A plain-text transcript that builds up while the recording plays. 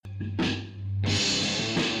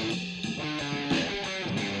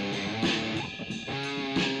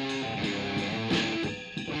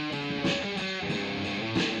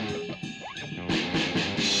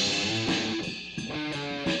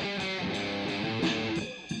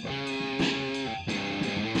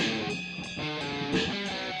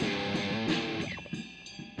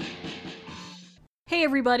Hey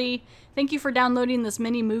everybody, thank you for downloading this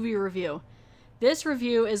mini movie review. This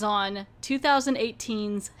review is on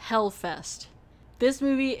 2018's Hellfest. This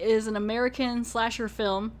movie is an American slasher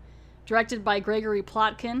film directed by Gregory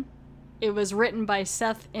Plotkin. It was written by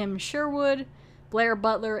Seth M. Sherwood, Blair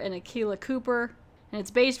Butler, and Akila Cooper, and it's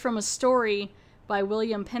based from a story by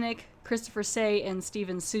William Pinnock, Christopher Say, and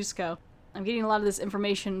Steven Susko. I'm getting a lot of this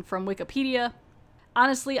information from Wikipedia.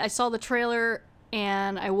 Honestly, I saw the trailer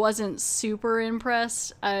and I wasn't super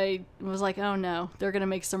impressed. I was like, oh no, they're gonna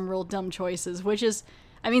make some real dumb choices, which is,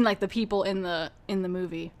 I mean, like the people in the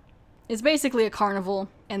movie. It's basically a carnival,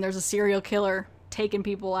 and there's a serial killer taking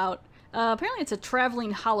people out. Apparently it's a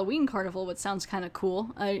traveling Halloween carnival, which sounds kind of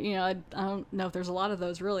cool. I don't know if there's a lot of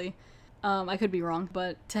those, really. I could be wrong,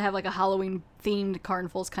 but to have like a Halloween-themed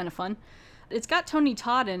carnival is kind of fun. It's got Tony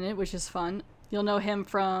Todd in it, which is fun. You'll know him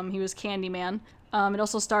from, he was Candyman. It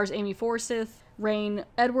also stars Amy Forsyth, Rain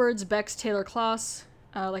Edwards, Bex Taylor Klaus.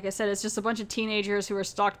 Like I said, it's just a bunch of teenagers who are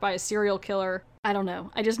stalked by a serial killer. I don't know.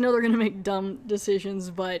 I just know they're going to make dumb decisions,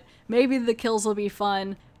 but maybe the kills will be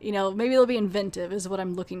fun. You know, maybe they'll be inventive is what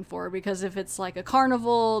I'm looking for, because if it's like a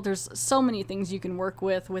carnival, there's so many things you can work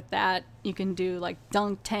with that. You can do like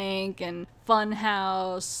Dunk Tank and Fun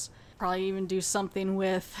House. Probably even do something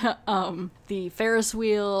with the Ferris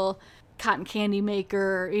wheel, Cotton Candy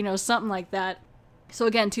Maker, you know, something like that. So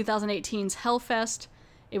again, 2018's Hellfest.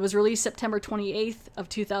 It was released September 28th of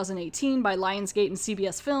 2018 by Lionsgate and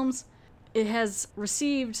CBS Films. It has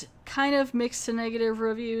received kind of mixed to negative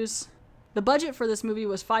reviews. The budget for this movie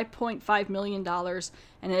was $5.5 million,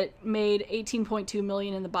 and it made $18.2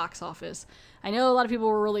 million in the box office. I know a lot of people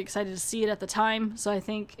were really excited to see it at the time, so I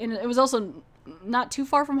think, and it was also not too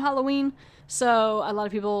far from Halloween, so a lot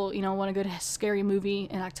of people, you know, want a good scary movie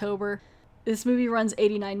in October. This movie runs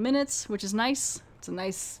 89 minutes, which is nice. It's a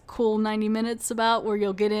nice, cool 90 minutes about where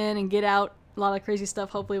you'll get in and get out. A lot of crazy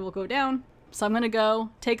stuff hopefully will go down. So I'm going to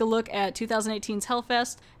go take a look at 2018's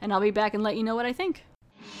Hellfest, and I'll be back and let you know what I think.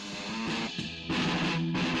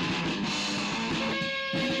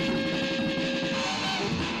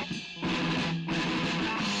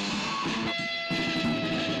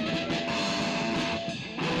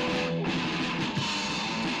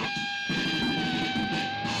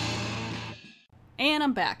 And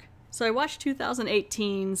I'm back. So I watched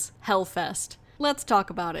 2018's Hellfest. Let's talk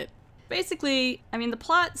about it. Basically, I mean, the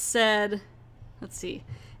plot said, let's see,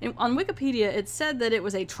 on Wikipedia, it said that it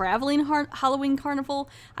was a traveling Halloween carnival.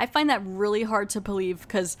 I find that really hard to believe,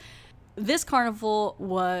 because this carnival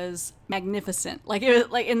was magnificent. Like, it was,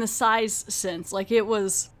 like, in the size sense. Like, it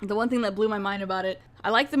was, the one thing that blew my mind about it, I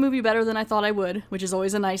liked the movie better than I thought I would, which is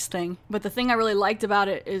always a nice thing. But the thing I really liked about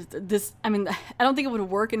it is this, I mean, I don't think it would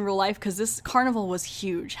work in real life, because this carnival was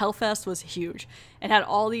huge. Hellfest was huge. It had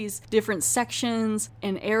all these different sections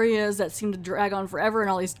and areas that seemed to drag on forever, and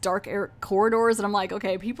all these dark corridors. And I'm like,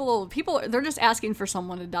 okay, people, they're just asking for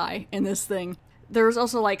someone to die in this thing. There was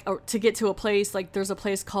also, like, to get to a place, like, there's a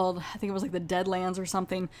place called, I think it was like the Deadlands or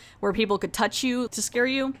something, where people could touch you to scare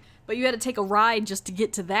you. But you had to take a ride just to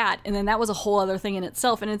get to that, and then that was a whole other thing in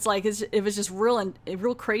itself. And it's like, it was just real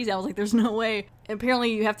crazy. I was like, there's no way.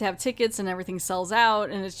 Apparently you have to have tickets, and everything sells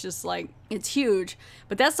out, and it's just like, it's huge.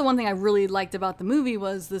 But that's the one thing I really liked about the movie,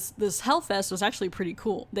 was this Hellfest was actually pretty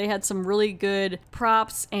cool. They had some really good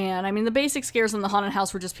props, and I mean, the basic scares in the haunted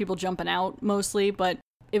house were just people jumping out mostly, but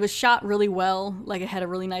it was shot really well. Like, it had a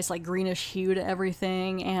really nice, like, greenish hue to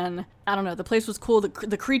everything, and I don't know, the place was cool.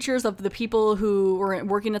 The creatures of the people who were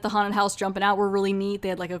working at the haunted house jumping out were really neat. They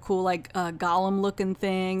had, like, a cool, like, golem-looking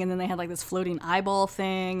thing, and then they had, like, this floating eyeball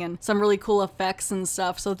thing, and some really cool effects and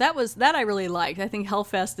stuff. So that I really liked. I think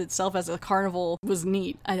Hellfest itself as a carnival was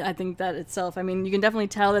neat. I think that itself, I mean, you can definitely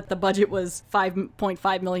tell that the budget was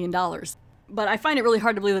 $5.5 million. But I find it really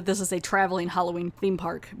hard to believe that this is a traveling Halloween theme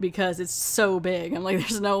park, because it's so big. I'm like,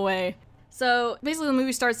 there's no way. So basically the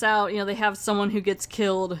movie starts out, you know, they have someone who gets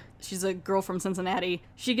killed. She's a girl from Cincinnati.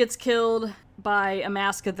 She gets killed by a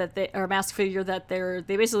mask figure that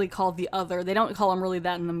they basically call the Other. They don't call him really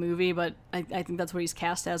that in the movie, but I think that's what he's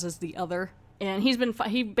cast as the Other. And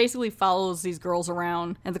he basically follows these girls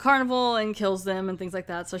around at the carnival and kills them and things like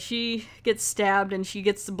that. So she gets stabbed and she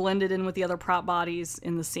gets blended in with the other prop bodies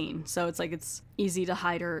in the scene. So it's like it's easy to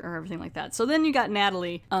hide her or everything like that. So then you got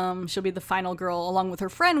Natalie. She'll be the final girl along with her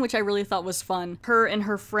friend, which I really thought was fun. Her and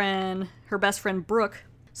her best friend Brooke.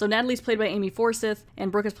 So Natalie's played by Amy Forsyth, and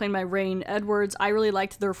Brooke is played by Rain Edwards. I really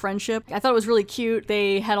liked their friendship. I thought it was really cute.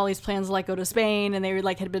 They had all these plans to like go to Spain, and they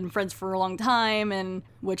like had been friends for a long time, and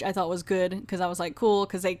which I thought was good because I was like, cool,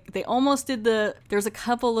 because they almost did there's a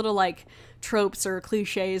couple little like tropes or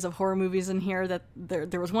cliches of horror movies in here that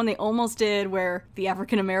there was one they almost did where the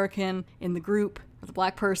African American in the group, the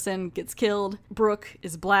black person, gets killed. Brooke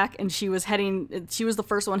is black, and she was the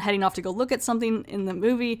first one heading off to go look at something in the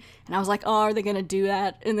movie, and I was like, oh, are they gonna do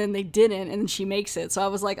that? And then they didn't, and she makes it. So I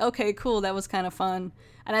was like, okay, cool, that was kind of fun.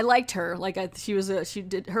 And I liked her. Like,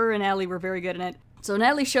 her and Natalie were very good in it. So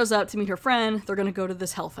Natalie shows up to meet her friend. They're gonna go to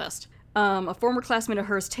this Hellfest. A former classmate of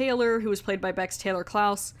hers, Taylor, who was played by Bex Taylor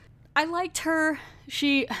Klaus. I liked her.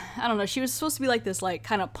 She was supposed to be like this like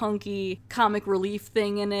kind of punky comic relief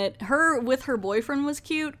thing in it. Her with her boyfriend was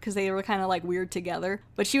cute because they were kind of like weird together,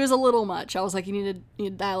 but she was a little much. I was like, you need to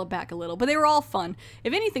dial it back a little. But they were all fun.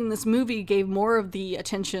 If anything, this movie gave more of the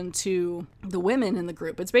attention to the women in the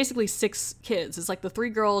group. It's basically 6 kids. It's like the 3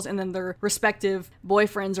 girls and then their respective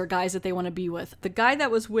boyfriends or guys that they want to be with. The guy that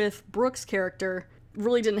was with Brooke's character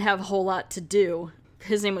really didn't have a whole lot to do.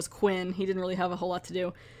 His name was Quinn. He didn't really have a whole lot to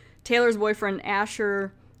do. Taylor's boyfriend,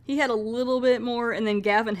 Asher, he had a little bit more, and then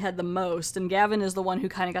Gavin had the most, and Gavin is the one who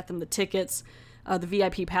kind of got them the tickets, the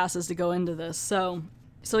VIP passes to go into this. So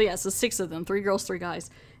 6 of them, 3 girls, 3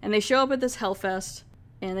 guys. And they show up at this Hellfest,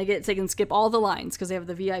 and they can skip all the lines because they have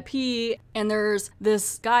the VIP, and there's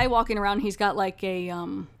this guy walking around. He's got like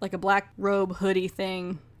a black robe hoodie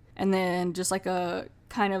thing, and then just like a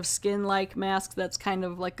kind of skin-like mask that's kind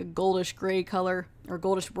of like a goldish gray color, or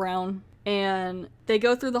goldish brown. And they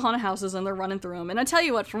go through the haunted houses and they're running through them. And I tell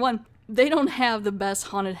you what, for one, they don't have the best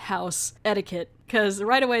haunted house etiquette because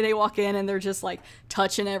right away they walk in and they're just like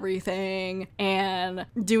touching everything and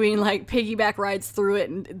doing like piggyback rides through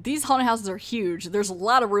it. And these haunted houses are huge. There's a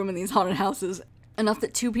lot of room in these haunted houses. Enough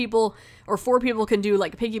that 2 people or 4 people can do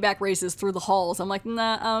like piggyback races through the halls. I'm like,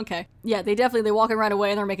 nah, okay. Yeah, they walk in right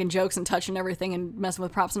away and they're making jokes and touching everything and messing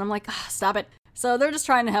with props. And I'm like, stop it. So they're just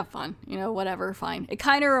trying to have fun, whatever, fine. It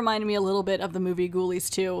kind of reminded me a little bit of the movie Ghoulies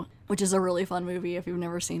 2, which is a really fun movie if you've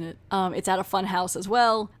never seen it. It's at a fun house as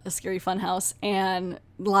well, a scary fun house, and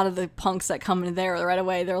a lot of the punks that come in there right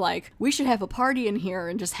away, they're like, we should have a party in here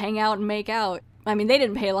and just hang out and make out. I mean, they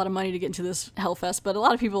didn't pay a lot of money to get into this Hellfest, but a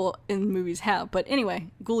lot of people in movies have. But anyway,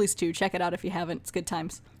 Ghoulies 2, check it out if you haven't. It's good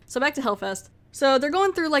times. So back to Hellfest. So they're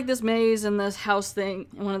going through like this maze and this house thing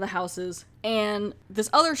in one of the houses, and this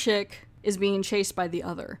other chick is being chased by the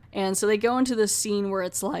other. And so they go into this scene where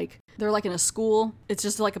it's like they're like in a school. It's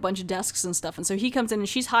just like a bunch of desks and stuff. And so he comes in and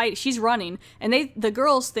she's running. And the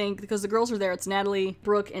girls think, because the girls are there, it's Natalie,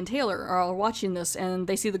 Brooke, and Taylor are all watching this. And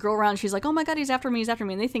they see the girl around. She's like, oh my God, he's after me.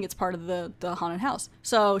 And they think it's part of the haunted house.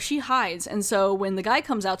 So she hides. And so when the guy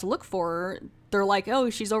comes out to look for her, they're like, oh,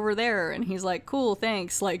 she's over there. And he's like, cool,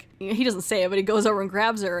 thanks. Like, he doesn't say it, but he goes over and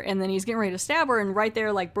grabs her. And then he's getting ready to stab her. And right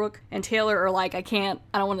there, like, Brooke and Taylor are like, I don't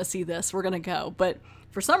want to see this. We're going to go. But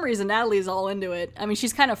for some reason, Natalie's all into it. I mean,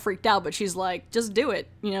 she's kind of freaked out, but she's like, just do it,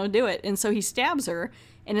 do it. And so he stabs her,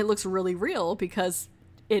 and it looks really real because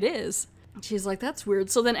it is. She's like, that's weird.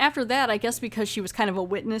 So then after that, I guess because she was kind of a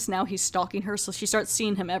witness, now he's stalking her. So she starts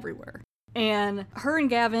seeing him everywhere. And her and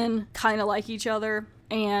Gavin kind of like each other.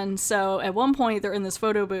 And so at one point they're in this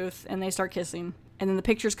photo booth and they start kissing. And then the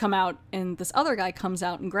pictures come out and this other guy comes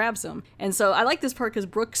out and grabs him. And so I like this part because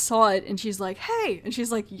Brooke saw it and she's like, hey! And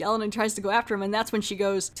she's like yelling and tries to go after him. And that's when she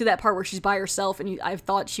goes to that part where she's by herself and I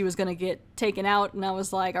thought she was going to get taken out. And I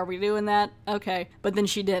was like, are we doing that? Okay. But then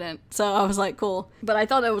she didn't. So I was like, cool. But I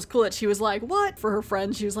thought it was cool that she was like, what? For her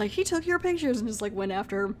friend, she was like, he took your pictures and just like went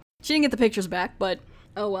after her. She didn't get the pictures back, but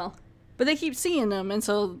oh well. But they keep seeing them. And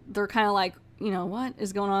so they're kind of like, what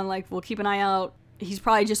is going on? Like, we'll keep an eye out. He's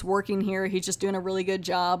probably just working here. He's just doing a really good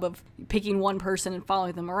job of picking one person and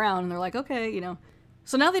following them around. And they're like, okay,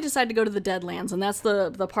 So now they decide to go to the Deadlands, and that's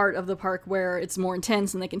the part of the park where it's more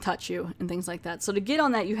intense and they can touch you and things like that. So to get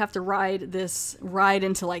on that, you have to ride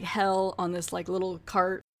into like hell on this like little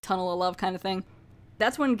cart, tunnel of love kind of thing.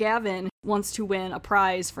 That's when Gavin wants to win a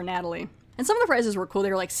prize for Natalie. And some of the prizes were cool. They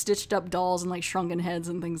were like stitched up dolls and like shrunken heads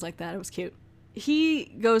and things like that. It was cute. He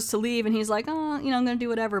goes to leave and he's like, oh, I'm going to do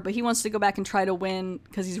whatever. But he wants to go back and try to win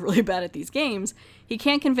because he's really bad at these games. He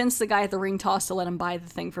can't convince the guy at the ring toss to let him buy the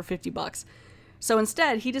thing for $50. So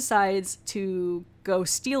instead, he decides to go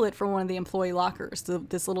steal it from one of the employee lockers,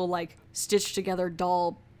 this little, like, stitched together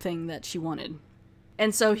doll thing that she wanted.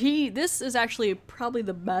 And so this is actually probably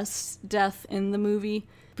the best death in the movie,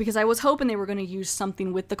 because I was hoping they were going to use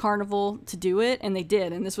something with the carnival to do it, and they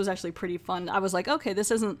did, and this was actually pretty fun. I was like, okay, this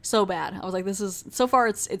isn't so bad. I was like, so far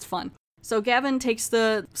it's fun. So Gavin takes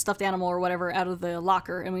the stuffed animal or whatever out of the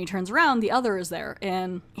locker, and when he turns around, the other is there,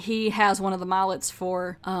 and he has one of the mallets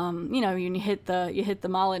for, you hit the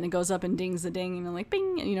mallet and it goes up and dings the ding, and like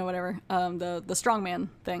bing, whatever, the strongman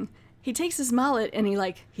thing. He takes his mallet and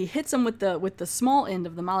he hits him with the small end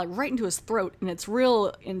of the mallet right into his throat, and it's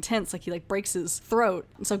real intense, like he breaks his throat.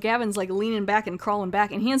 And so Gavin's leaning back and crawling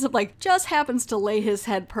back, and he ends up just happens to lay his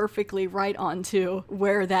head perfectly right onto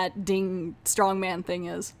where that ding strongman thing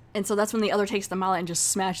is. And so that's when the other takes the mallet and just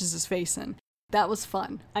smashes his face in. That was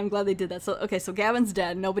fun. I'm glad they did that. So Gavin's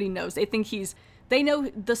dead. Nobody knows.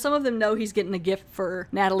 Some of them know he's getting a gift for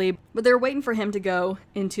Natalie, but they're waiting for him to go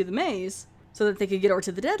into the maze so that they could get over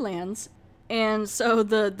to the Deadlands. And so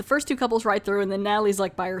the first two couples ride through, and then Natalie's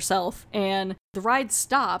by herself, and the ride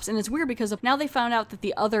stops. And it's weird because now they found out that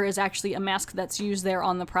the other is actually a mask that's used there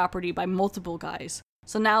on the property by multiple guys.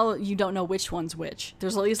 So now you don't know which one's which.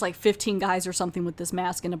 There's at least 15 guys or something with this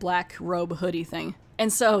mask and a black robe hoodie thing.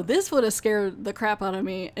 And so this would have scared the crap out of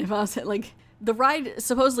me if I was the ride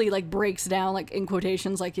supposedly breaks down, in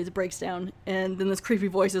quotations, it breaks down, and then this creepy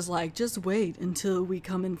voice is just wait until we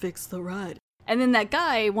come and fix the ride. And then that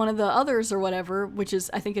guy, one of the others or whatever, which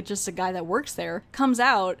is, I think it's just a guy that works there, comes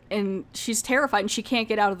out, and she's terrified and she can't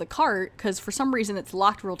get out of the cart because for some reason it's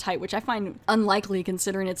locked real tight, which I find unlikely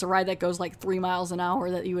considering it's a ride that goes 3 miles an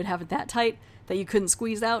hour, that you would have it that tight that you couldn't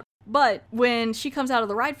squeeze out. But when she comes out of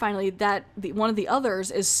the ride finally, one of the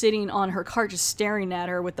others is sitting on her cart just staring at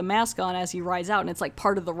her with the mask on as he rides out, and it's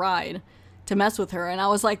part of the ride to mess with her. And I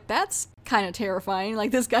was like, that's kind of terrifying.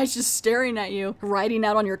 This guy's just staring at you, riding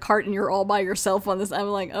out on your cart, and you're all by yourself on this. I'm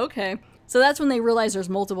like, okay. So that's when they realize there's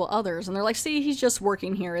multiple others, and they're like, see, he's just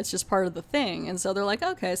working here. It's just part of the thing. And so they're like,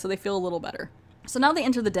 okay, so they feel a little better. So now they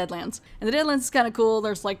enter the Deadlands, and the Deadlands is kind of cool.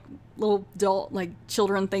 There's little adult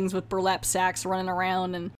children things with burlap sacks running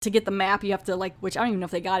around, and to get the map you have to which I don't even know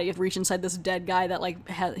if they got it. You have to reach inside this dead guy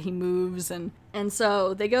that he moves, and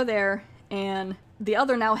so they go there, and the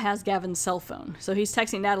other now has Gavin's cell phone. So he's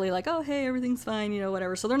texting Natalie oh, hey, everything's fine,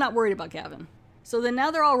 whatever. So they're not worried about Gavin. So then now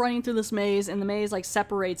they're all running through this maze, and the maze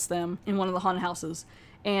separates them in one of the haunted houses,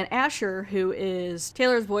 and Asher, who is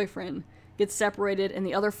Taylor's boyfriend, gets separated, and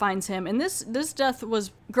the other finds him. And this death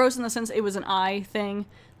was gross in the sense it was an eye thing.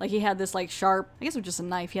 He had this sharp, I guess it was just a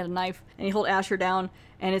knife. He had a knife, and he held Asher down,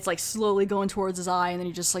 and it's slowly going towards his eye, and then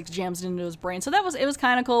he just jams it into his brain. So it was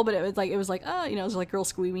kind of cool, but it was it was real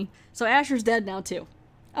squeamy. So Asher's dead now too.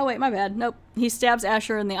 Oh wait, my bad. Nope. He stabs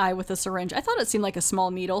Asher in the eye with a syringe. I thought it seemed like a small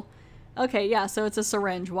needle. Okay, yeah, so it's a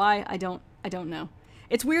syringe. Why? I don't know.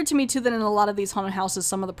 It's weird to me too that in a lot of these haunted houses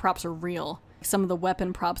some of the props are real. Some of the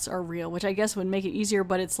weapon props are real, which I guess would make it easier,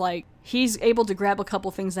 but it's he's able to grab a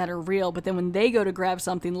couple things that are real, but then when they go to grab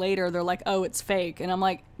something later, they're oh, it's fake. And I'm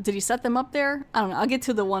like, did he set them up there? I don't know. I'll get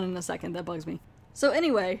to the one in a second. That bugs me. So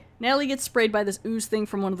anyway, Natalie gets sprayed by this ooze thing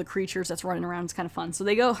from one of the creatures that's running around. It's kind of fun.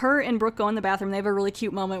 So her and Brooke go in the bathroom. They have a really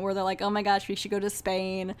cute moment where they're like, oh my gosh, we should go to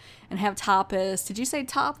Spain and have tapas. Did you say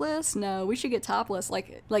topless? No, we should get topless.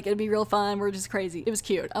 It'd be real fun. We're just crazy. It was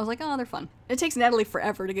cute. I was like, oh, they're fun. It takes Natalie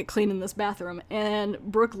forever to get clean in this bathroom, and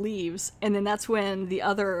Brooke leaves, and then that's when the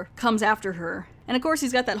other comes after her. And of course,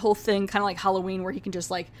 he's got that whole thing, kind of like Halloween, where he can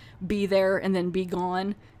just be there and then be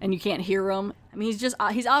gone, and you can't hear him. I mean, he's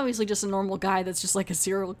obviously just a normal guy that's just a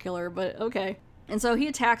serial killer, but okay. And so he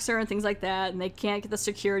attacks her and things like that, and they can't get the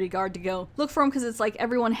security guard to go look for him because it's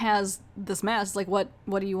everyone has this mask. It's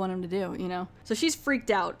what do you want him to do, So she's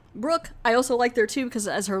freaked out. Brooke, I also like her too because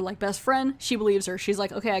as her best friend, she believes her. She's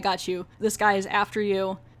like, okay, I got you. This guy is after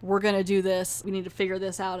you. We're gonna do this. We need to figure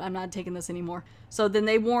this out. I'm not taking this anymore. So then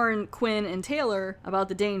they warn Quinn and Taylor about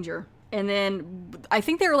the danger. And then I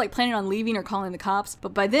think they were planning on leaving or calling the cops.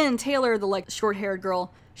 But by then, Taylor, the short-haired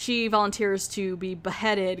girl, she volunteers to be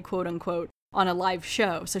beheaded, quote unquote, on a live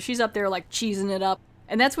show. So she's up there cheesing it up.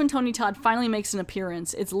 And that's when Tony Todd finally makes an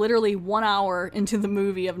appearance. It's literally 1 hour into the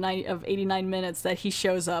movie of 89 minutes that he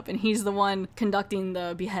shows up, and he's the one conducting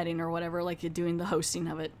the beheading or whatever, doing the hosting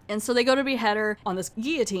of it. And so they go to behead her on this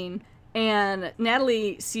guillotine, and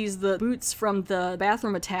Natalie sees the boots from the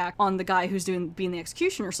bathroom attack on the guy who's being the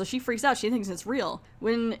executioner, so she freaks out. She thinks it's real.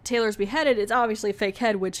 When Taylor's beheaded, it's obviously a fake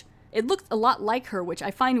head, which it looked a lot like her, which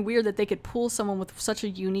I find weird that they could pull someone with such a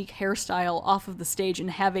unique hairstyle off of the stage and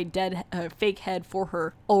have a fake head for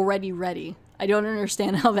her already ready. I don't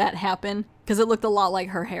understand how that happened, because it looked a lot like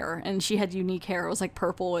her hair, and she had unique hair. It was like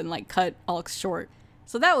purple and like cut all short.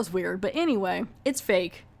 So that was weird, but anyway, it's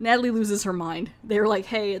fake. Natalie loses her mind. They were like,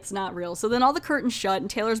 hey, it's not real. So then all the curtains shut, and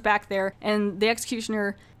Taylor's back there, and the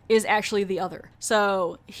executioner is actually the other.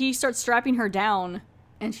 So he starts strapping her down,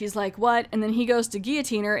 and she's like, what? And then he goes to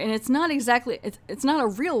guillotine her, and it's not exactly, it's not a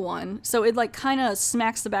real one. So it like kind of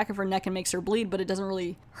smacks the back of her neck and makes her bleed, but it doesn't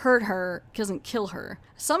really hurt her, doesn't kill her.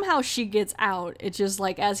 Somehow she gets out. It's just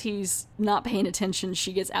like, as he's not paying attention,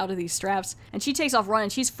 she gets out of these straps, and she takes off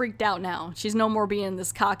running. She's freaked out now. She's no more being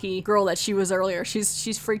this cocky girl that she was earlier.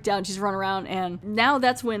 She's freaked out, and she's running around, and now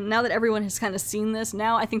that everyone has kind of seen this,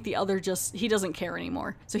 now I think the other he doesn't care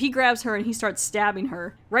anymore. So he grabs her, and he starts stabbing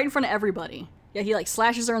her right in front of everybody. Yeah, he like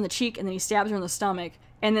slashes her in the cheek, and then he stabs her in the stomach.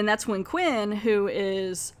 And then that's when Quinn, who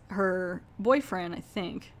is her boyfriend, I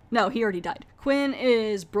think. No, he already died. Quinn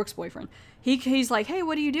is Brooke's boyfriend. He's like, hey,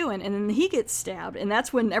 what are you doing? And then he gets stabbed. And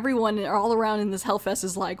that's when everyone all around in this Hellfest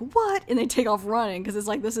is like, what? And they take off running, because it's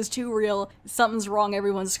like, this is too real. Something's wrong.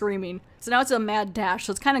 Everyone's screaming. So now it's a mad dash.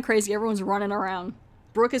 So it's kind of crazy. Everyone's running around.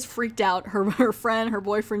 Brooke is freaked out. Her friend, her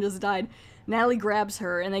boyfriend just died. Natalie grabs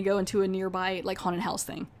her, and they go into a nearby like haunted house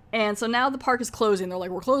thing. And so now the park is closing. They're like,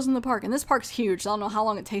 we're closing the park. And this park's huge, so I don't know how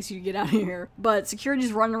long it takes you to get out of here. But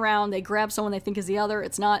security's running around. They grab someone they think is the other.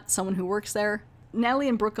 It's not someone who works there. Natalie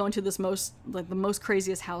and Brooke go into this the most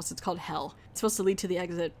craziest house. It's called Hell. It's supposed to lead to the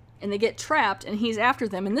exit. And they get trapped, and he's after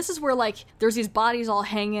them. And this is where, like, there's these bodies all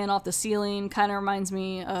hanging off the ceiling. Kind of reminds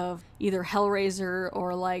me of either Hellraiser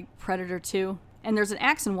or, like, Predator 2. And there's an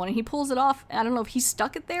axe in one, and he pulls it off. I don't know if he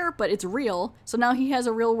stuck it there, but it's real. So now he has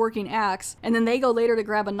a real working axe. And then they go later to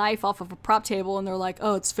grab a knife off of a prop table, and they're like,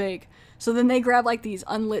 oh, it's fake. So then they grab, like, these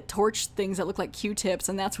unlit torch things that look like Q-tips,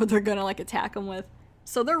 and that's what they're gonna, like, attack them with.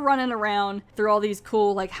 So they're running around through all these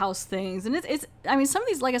cool, like, house things. And it's I mean, some of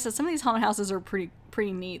these, like I said, some of these haunted houses are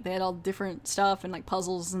pretty neat. They had all different stuff and, like,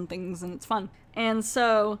 puzzles and things, and it's fun. And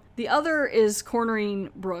so the other is cornering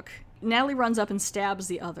Brooke. Natalie runs up and stabs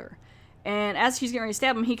the other. And as he's getting ready to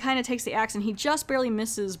stab him, he kind of takes the axe, and he just barely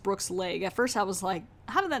misses Brooke's leg. At first I was like,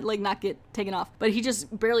 how did that leg not get taken off? But he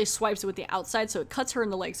just barely swipes it with the outside, so it cuts her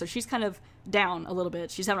in the leg. So she's kind of down a little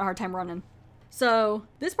bit. She's having a hard time running. So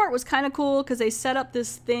this part was kind of cool, because they set up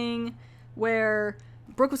this thing where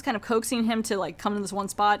Brooke was kind of coaxing him to, like, come to this one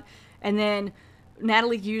spot. And then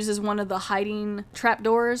Natalie uses one of the hiding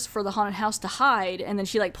trapdoors for the haunted house to hide. And then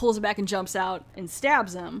she, like, pulls it back and jumps out and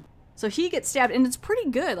stabs him. So he gets stabbed, and it's pretty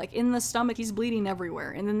good. Like, in the stomach, he's bleeding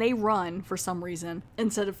everywhere. And then they run for some reason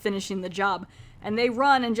instead of finishing the job. And they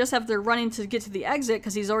run, and just as they're running to get to the exit,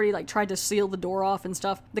 because he's already, like, tried to seal the door off and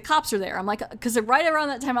stuff, the cops are there. I'm like, because right around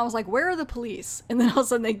that time, I was like, where are the police? And then all of a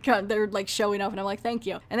sudden, they're, like, showing up, and I'm like, thank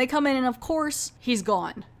you. And they come in, and of course, he's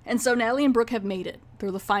gone. And so Natalie and Brooke have made it. They're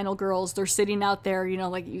the final girls. They're sitting out there, you know,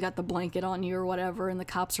 like, you got the blanket on you or whatever, and the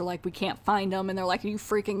cops are like, we can't find him. And they're like, are you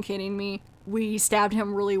freaking kidding me? We stabbed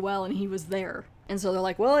him really well, and he was there. And so they're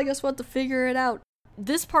like, well, I guess we'll have to figure it out.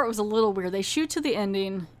 This part was a little weird. They shoot to the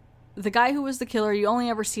ending. The guy who was the killer, you only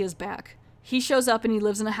ever see his back. He shows up, and he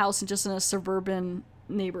lives in a house just in a suburban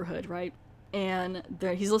neighborhood, right? And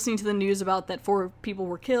he's listening to the news about that 4 people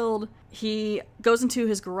were killed. He goes into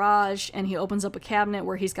his garage, and he opens up a cabinet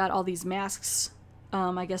where he's got all these masks,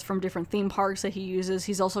 I guess from different theme parks that he uses.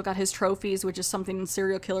 He's also got his trophies, which is something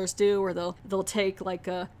serial killers do, where they'll take, like,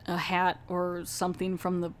 a hat or something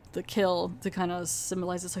from the kill to kind of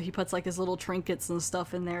symbolize it. So he puts, like, his little trinkets and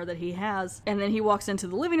stuff in there that he has. And then he walks into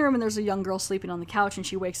the living room, and there's a young girl sleeping on the couch, and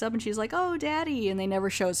she wakes up, and she's like, oh, Daddy, and they never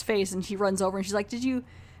show his face. And she runs over, and she's like, did you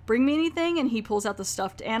bring me anything? And he pulls out the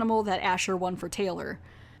stuffed animal that Asher won for Taylor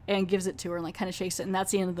and gives it to her and, like, kind of shakes it, and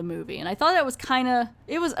that's the end of the movie. And I thought that was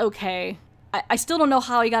it was okay. I still don't know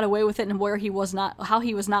how he got away with it and how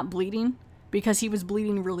he was not bleeding, because he was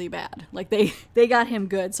bleeding really bad. Like, they got him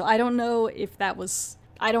good. So I don't know if that was,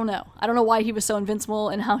 I don't know. I don't know why he was so invincible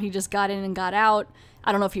and how he just got in and got out.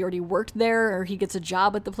 I don't know if he already worked there or he gets a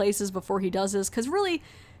job at the places before he does this. Because really,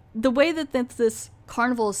 the way that this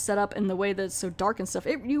carnival is set up and the way that it's so dark and stuff,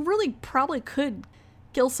 you really probably could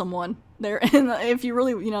kill someone there. And if you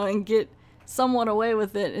really, and get somewhat away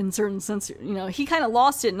with it in certain sense. He kind of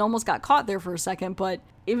lost it and almost got caught there for a second, but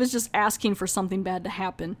it was just asking for something bad to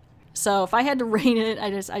happen. So if I had to rate it,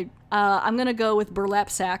 I'm going to go with burlap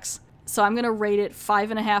sacks. So I'm going to rate it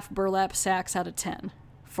 5.5 burlap sacks out of 10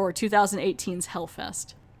 for 2018's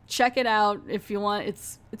Hellfest. Check it out if you want.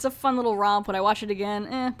 It's a fun little romp. Would I watch it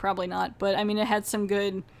again? Probably not. But I mean, it had some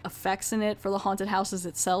good effects in it for the haunted houses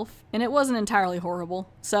itself, and it wasn't entirely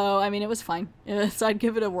horrible. So I mean, it was fine. So I'd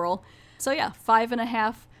give it a whirl. So yeah,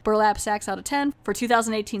 5.5 burlap sacks out of 10 for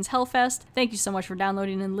 2018's Hellfest. Thank you so much for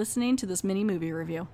downloading and listening to this mini movie review.